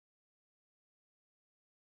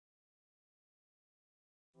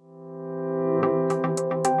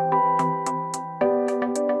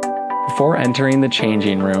Before entering the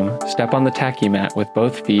changing room, step on the tacky mat with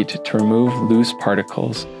both feet to remove loose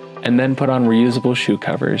particles, and then put on reusable shoe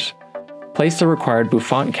covers. Place the required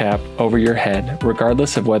bouffant cap over your head,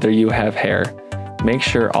 regardless of whether you have hair. Make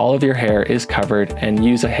sure all of your hair is covered and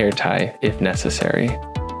use a hair tie if necessary.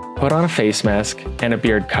 Put on a face mask and a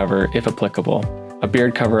beard cover if applicable. A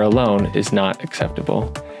beard cover alone is not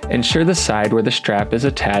acceptable. Ensure the side where the strap is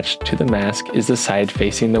attached to the mask is the side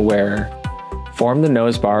facing the wearer. Form the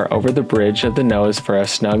nose bar over the bridge of the nose for a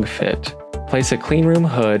snug fit. Place a Cleanroom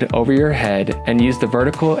hood over your head and use the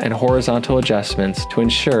vertical and horizontal adjustments to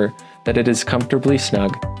ensure that it is comfortably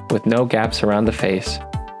snug with no gaps around the face.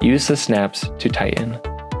 Use the snaps to tighten.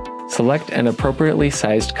 Select an appropriately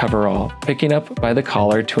sized coverall, picking up by the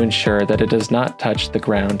collar to ensure that it does not touch the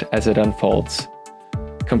ground as it unfolds.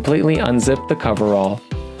 Completely unzip the coverall,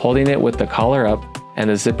 holding it with the collar up and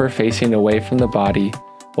the zipper facing away from the body,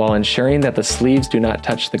 while ensuring that the sleeves do not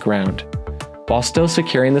touch the ground. While still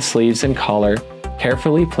securing the sleeves and collar,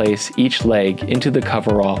 carefully place each leg into the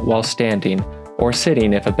coverall while standing or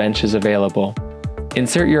sitting if a bench is available.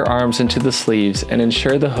 Insert your arms into the sleeves and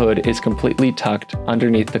ensure the hood is completely tucked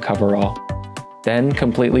underneath the coverall. Then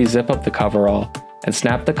completely zip up the coverall and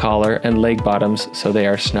snap the collar and leg bottoms so they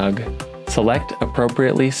are snug. Select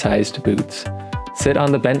appropriately sized boots. Sit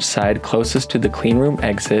on the bench side closest to the cleanroom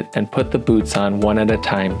exit and put the boots on one at a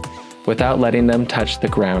time, without letting them touch the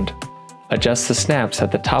ground. Adjust the snaps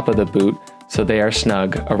at the top of the boot so they are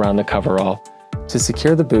snug around the coverall. To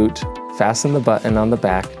secure the boot, fasten the button on the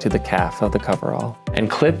back to the calf of the coverall, and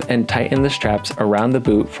clip and tighten the straps around the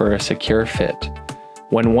boot for a secure fit.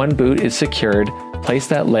 When one boot is secured, place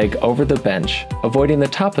that leg over the bench, avoiding the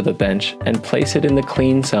top of the bench, and place it in the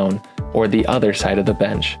clean zone or the other side of the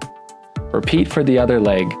bench. Repeat for the other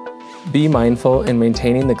leg. Be mindful in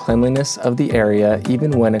maintaining the cleanliness of the area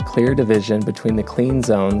even when a clear division between the clean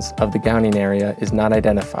zones of the gowning area is not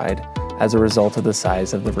identified as a result of the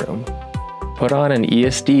size of the room. Put on an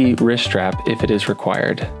ESD wrist strap if it is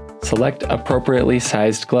required. Select appropriately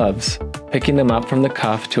sized gloves, picking them up from the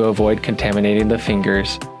cuff to avoid contaminating the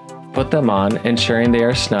fingers. Put them on, ensuring they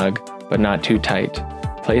are snug but not too tight.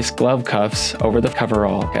 Place glove cuffs over the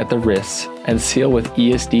coverall at the wrists and seal with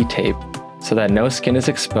ESD tape so that no skin is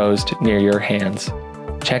exposed near your hands.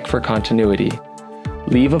 Check for continuity.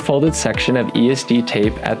 Leave a folded section of ESD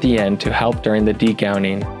tape at the end to help during the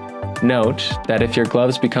degowning. Note that if your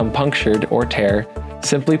gloves become punctured or tear,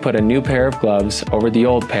 simply put a new pair of gloves over the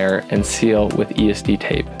old pair and seal with ESD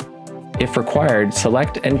tape. If required,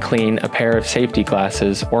 select and clean a pair of safety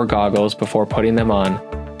glasses or goggles before putting them on.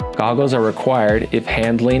 Goggles are required if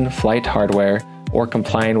handling flight hardware or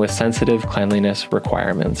complying with sensitive cleanliness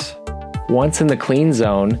requirements. Once in the clean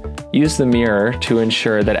zone, use the mirror to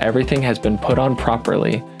ensure that everything has been put on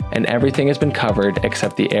properly and everything has been covered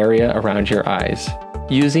except the area around your eyes.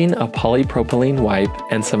 Using a polypropylene wipe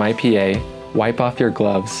and some IPA, wipe off your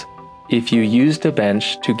gloves. If you used a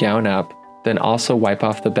bench to gown up, then also wipe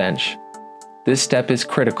off the bench. This step is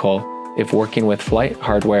critical if working with flight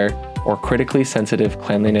hardware or critically sensitive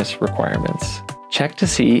cleanliness requirements. Check to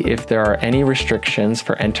see if there are any restrictions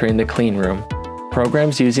for entering the cleanroom.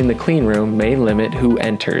 Programs using the cleanroom may limit who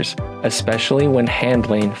enters, especially when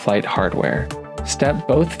handling flight hardware. Step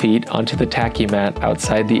both feet onto the tacky mat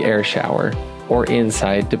outside the air shower, or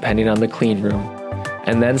inside depending on the cleanroom,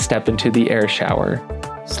 and then step into the air shower.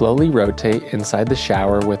 Slowly rotate inside the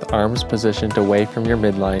shower with arms positioned away from your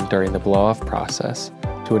midline during the blow-off process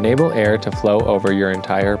to enable air to flow over your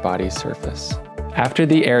entire body surface. After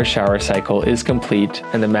the air shower cycle is complete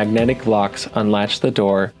and the magnetic locks unlatch the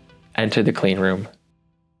door, enter the cleanroom.